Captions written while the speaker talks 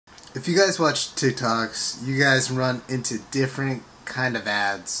If you guys watch TikToks, you guys run into different kind of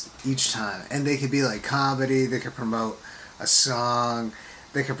ads each time. And they could be like comedy, they could promote a song,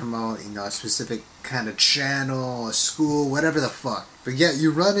 they could promote, you know, a specific kind of channel, a school, whatever the fuck. But yeah,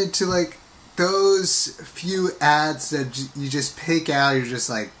 you run into like those few ads that you just pick out, you're just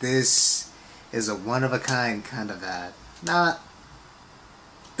like, this is a one-of-a-kind kind of ad. Not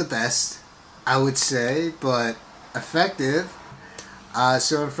the best, I would say, but effective.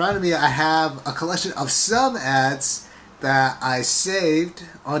 So in front of me I have a collection of some ads that I saved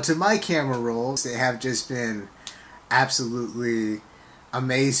onto my camera rolls. They have just been absolutely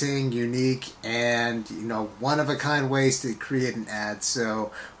amazing, unique, and, you know, one-of-a-kind ways to create an ad.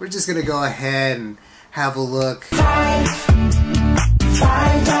 So we're just gonna go ahead and have a look. $5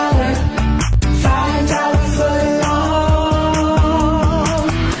 footlong.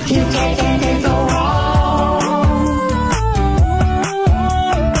 You can't go wrong.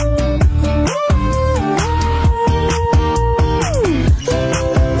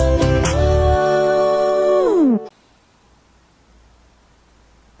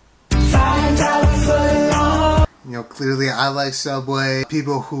 You know, clearly I like Subway.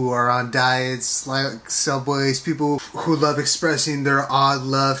 People who are on diets like Subways. People who love expressing their odd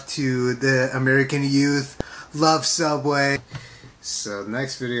love to the American youth love Subway. So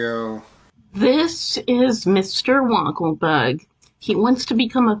next video. This is Mr. Wogglebug. He wants to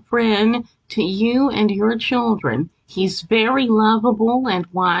become a friend to you and your children. He's very lovable and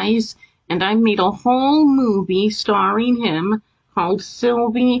wise, and I made a whole movie starring him called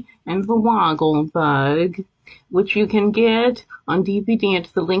Sylvie and the Wogglebug, which you can get on DVD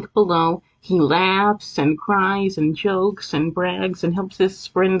at the link below. He laughs and cries and jokes and brags and helps his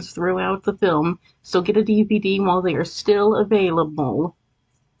friends throughout the film, so get a DVD while they are still available.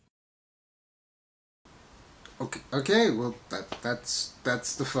 Okay, well that's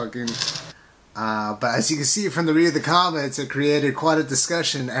the fucking. But as you can see from the read of the comments, it created quite a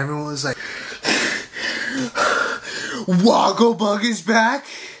discussion. Everyone was like, "Wogglebug is back."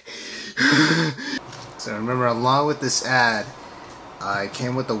 So remember, along with this ad, it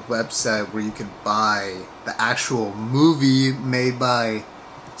came with a website where you could buy the actual movie made by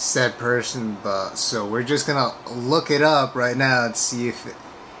said person. But so we're just gonna look it up right now and see if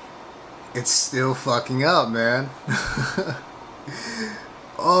it's still fucking up, man.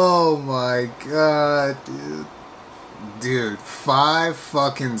 Oh my god, dude, 5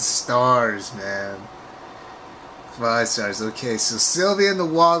 fucking stars, man. 5 stars. Okay, so Sylvie and the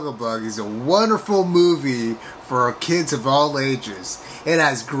Wogglebug is a wonderful movie for kids of all ages. It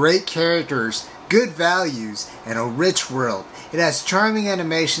has great characters, good values, and a rich world. It has charming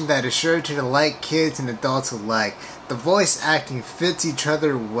animation that is sure to delight kids and adults alike. The voice acting fits each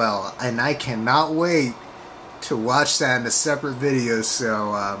other well, and I cannot wait to watch that in a separate video,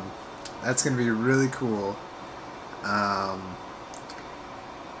 so that's going to be really cool.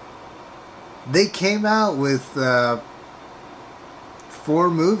 They came out with 4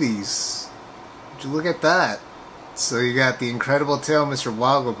 movies. Would you look at that? So you got The Incredible Tale of Mr.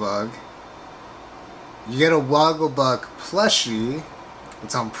 Wogglebug. You get a Wogglebug plushie.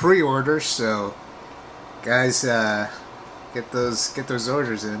 It's on pre-order, so guys, get those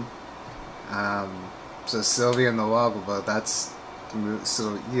orders in. So Sylvie and the Wogglebug. That's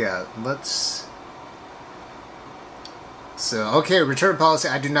so yeah. Let's. So, okay, return policy.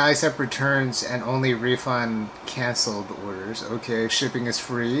 I do not accept returns and only refund canceled orders. Okay, shipping is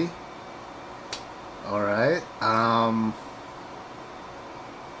free. Alright.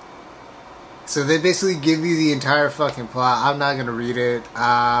 So they basically give you the entire fucking plot. I'm not gonna read it.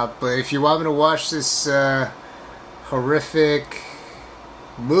 But if you want me to watch this horrific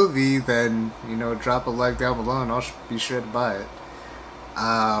movie, then, you know, drop a like down below and I'll be sure to buy it.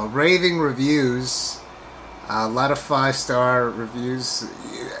 Raving reviews. A lot of 5-star reviews.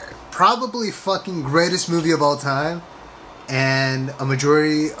 Probably fucking greatest movie of all time, and a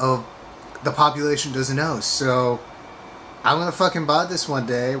majority of the population doesn't know. So I'm gonna fucking buy this one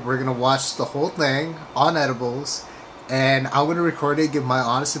day. We're gonna watch the whole thing on edibles, and I'm gonna record it, give my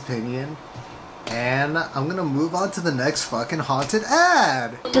honest opinion, and I'm gonna move on to the next fucking haunted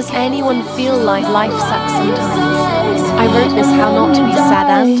ad. Does anyone feel like life sucks sometimes? I wrote this How Not to Be Sad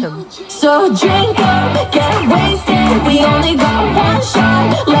anthem. So drink up, get wasted. We only got one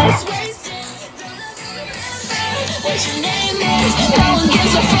shot. Let's waste it. What your name is? No one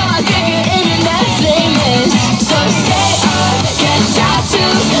gives a fuck if you're internet famous. So stay up, get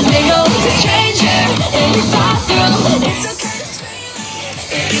tattoos, make up with a stranger in your bathroom. It's okay to scream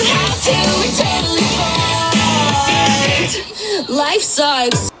if you have to. We're totally fine. Life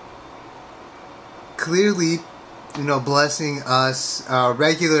sucks. Clearly, you know, blessing us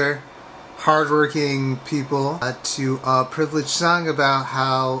regular, hardworking people to a privileged song about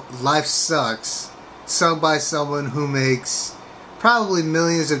how life sucks, sung by someone who makes probably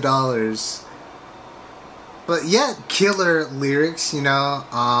millions of dollars, but yet killer lyrics, you know,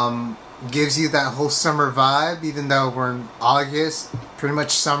 gives you that whole summer vibe, even though we're in August, pretty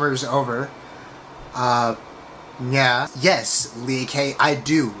much summer's over. Yeah. Yes, Leah K, I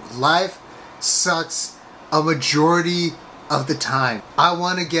do. Life sucks a majority of the time. I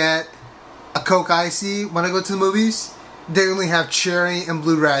want to get a Coke Icy when I go to the movies. They only have cherry and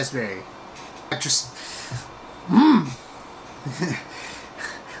blue raspberry. I just...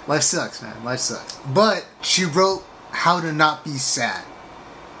 Life sucks, man. Life sucks. But she wrote How to Not Be Sad.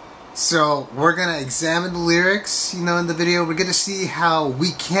 So we're going to examine the lyrics, you know, in the video. We're going to see how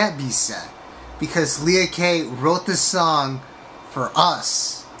we can't be sad. Because Leah K wrote this song for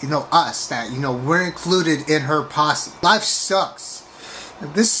us. You know, us. That, you know, we're included in her posse. Life sucks.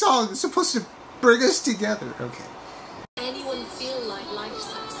 And this song is supposed to bring us together. Okay. Anyone feel like life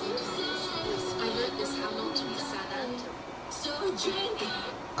sucks sometimes? I wrote this How Not to Be Sad anthem. So drink.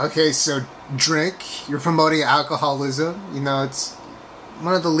 Okay, so drink. You're promoting alcoholism. You know, it's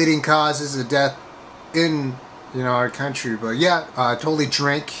one of the leading causes of death in, you know, our country. But yeah, totally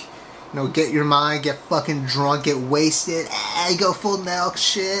drink. You know, get your mind, get fucking drunk, get wasted. Go full milk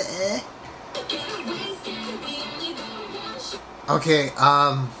shit. Okay,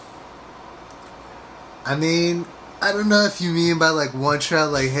 I mean, I don't know if you mean by like one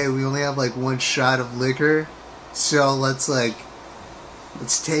shot, like, hey, we only have like one shot of liquor, so let's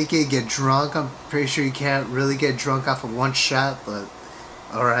take it, get drunk. I'm pretty sure you can't really get drunk off of one shot, but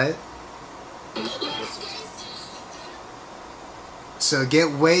alright. So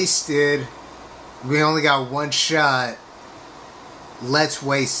get wasted. We only got one shot. Let's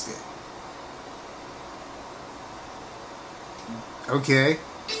waste it. Okay.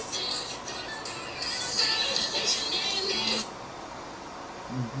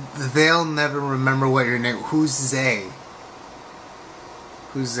 They'll never remember what your name. Who's they?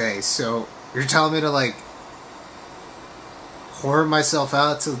 Who's they? So you're telling me to like whore myself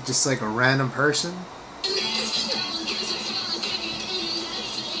out to just like a random person?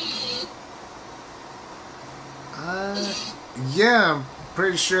 Yeah, I'm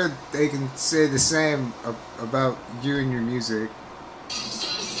pretty sure they can say the same about you and your music.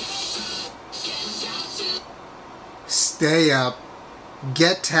 Stay up,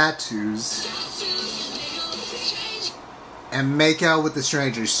 get tattoos, and make out with the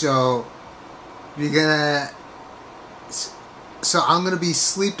strangers. So you're gonna... So I'm gonna be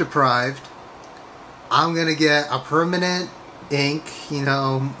sleep deprived. I'm gonna get a permanent ink. You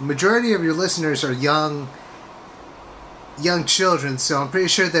know, majority of your listeners are young children, so I'm pretty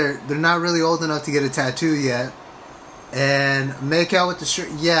sure they're not really old enough to get a tattoo yet. And make out with the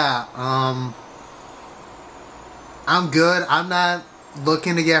yeah, I'm good. I'm not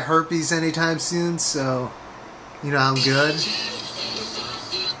looking to get herpes anytime soon, so you know, I'm good.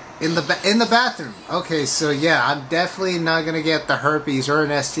 In the bathroom. Okay, so yeah, I'm definitely not gonna get the herpes or an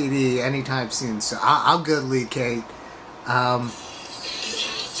STD anytime soon, so I'm good, Leah Kate.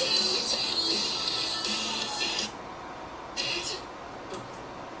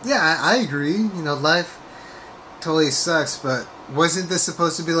 Yeah, I agree. You know, life totally sucks, but wasn't this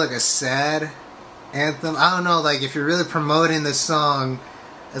supposed to be like a sad anthem? I don't know, like if you're really promoting this song,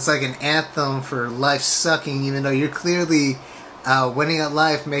 it's like an anthem for life sucking, even though you're clearly winning at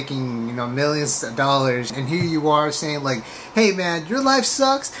life, making, you know, millions of dollars, and here you are saying like, hey man, your life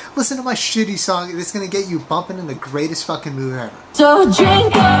sucks, listen to my shitty song, it's gonna get you bumping in the greatest fucking movie ever. So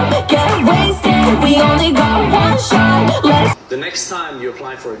drink up, get wasted, we only got one shot. The next time you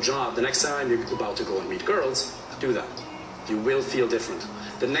apply for a job, the next time you're about to go and meet girls, do that. You will feel different.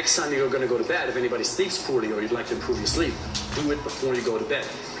 The next time you're going to go to bed, if anybody sleeps poorly or you'd like to improve your sleep, do it before you go to bed.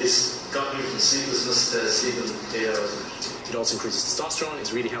 It's got you from sleeplessness to sleeping 8 hours. It also increases testosterone.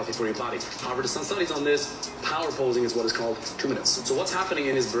 It's really healthy for your body. However, there's some studies on this. Power posing is what is called 2 minutes. So what's happening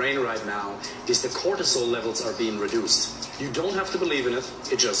in his brain right now is the cortisol levels are being reduced. You don't have to believe in it.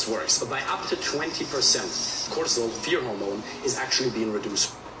 It just works. But by up to 20%, cortisol, fear hormone, is actually being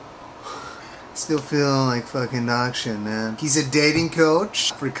reduced. Still feeling like fucking dog shit, man. He's a dating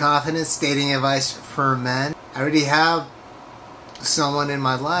coach for confidence, dating advice for men. I already have someone in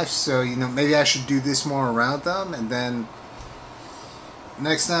my life, so, you know, maybe I should do this more around them, and then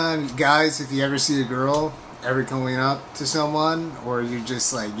next time, guys, if you ever see a girl ever going up to someone, or you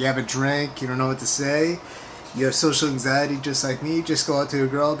just like, you have a drink, you don't know what to say, you have social anxiety just like me, just go out to a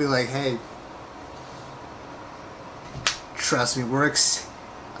girl and be like, hey, trust me, works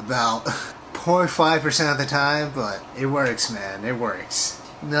about 0.5% of the time, but it works, man. It works.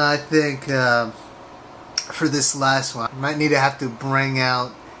 No, I think for this last one, I might need to have to bring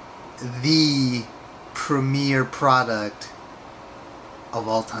out the premier product of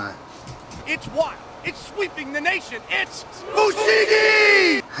all time. It's what? It's sweeping the nation. It's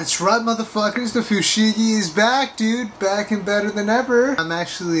Fushigi! That's right, motherfuckers. The Fushigi is back, dude. Back and better than ever. I'm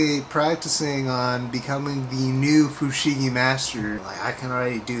actually practicing on becoming the new Fushigi master. Like, I can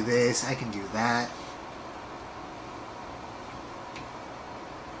already do this. I can do that.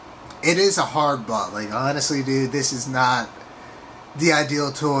 It is a hard butt. Like, honestly, dude, this is not the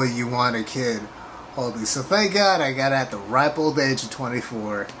ideal toy you want a kid holding. So thank God I got it at the ripe old age of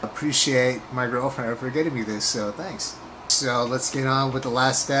 24. Appreciate my girlfriend for getting me this, so thanks. So let's get on with the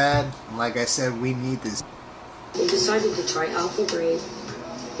last ad. Like I said, we need this. I decided to try Alpha Brain.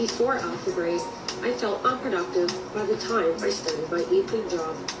 Before Alpha Brain, I felt unproductive by the time I started my evening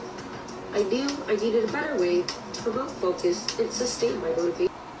job. I knew I needed a better way to promote focus and sustain my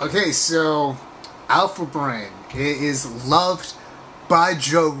motivation. Okay, so Alpha Brain, it is loved by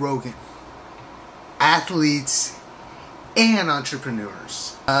Joe Rogan, athletes, and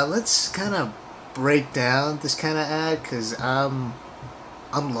entrepreneurs. Let's kind of break down this kind of ad, because I'm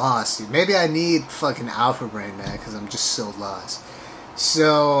lost, dude. Maybe I need fucking Alpha Brain, man, because I'm just so lost.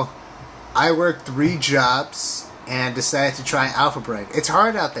 So I worked 3 jobs and decided to try Alpha Brain. It's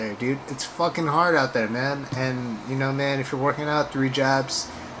hard out there, dude. It's fucking hard out there, man. And you know, man, if you're working out 3 jobs,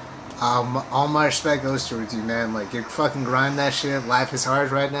 all my respect goes towards you, man. Like, you're fucking grinding that shit. Life is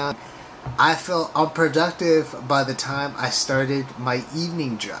hard right now. I felt unproductive by the time I started my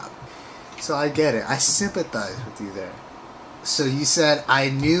evening job. So I get it. I sympathize with you there. So you said,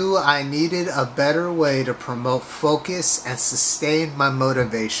 I knew I needed a better way to promote focus and sustain my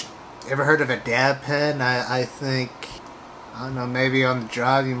motivation. Ever heard of a dab pen? I think, I don't know, maybe on the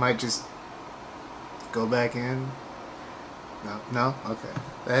job you might just go back in. No? Okay.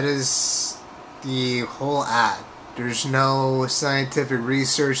 That is the whole ad. There's no scientific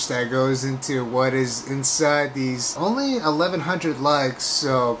research that goes into what is inside these. Only 1,100 likes,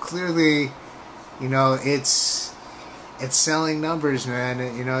 so clearly, you know, it's selling numbers,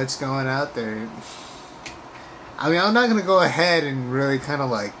 man. You know, it's going out there. I mean, I'm not gonna go ahead and really kind of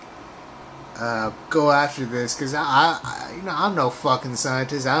like go after this, because you know, I'm no fucking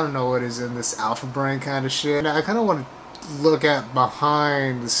scientist. I don't know what is in this Alpha Brain kind of shit. I kind of want to look at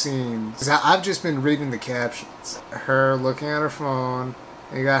behind the scenes. I've just been reading the captions. Her looking at her phone.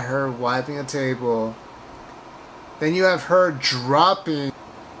 You got her wiping a table. Then you have her dropping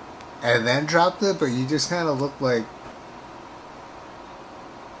and then dropped it, but you just kind of look like.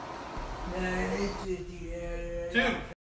 Dude,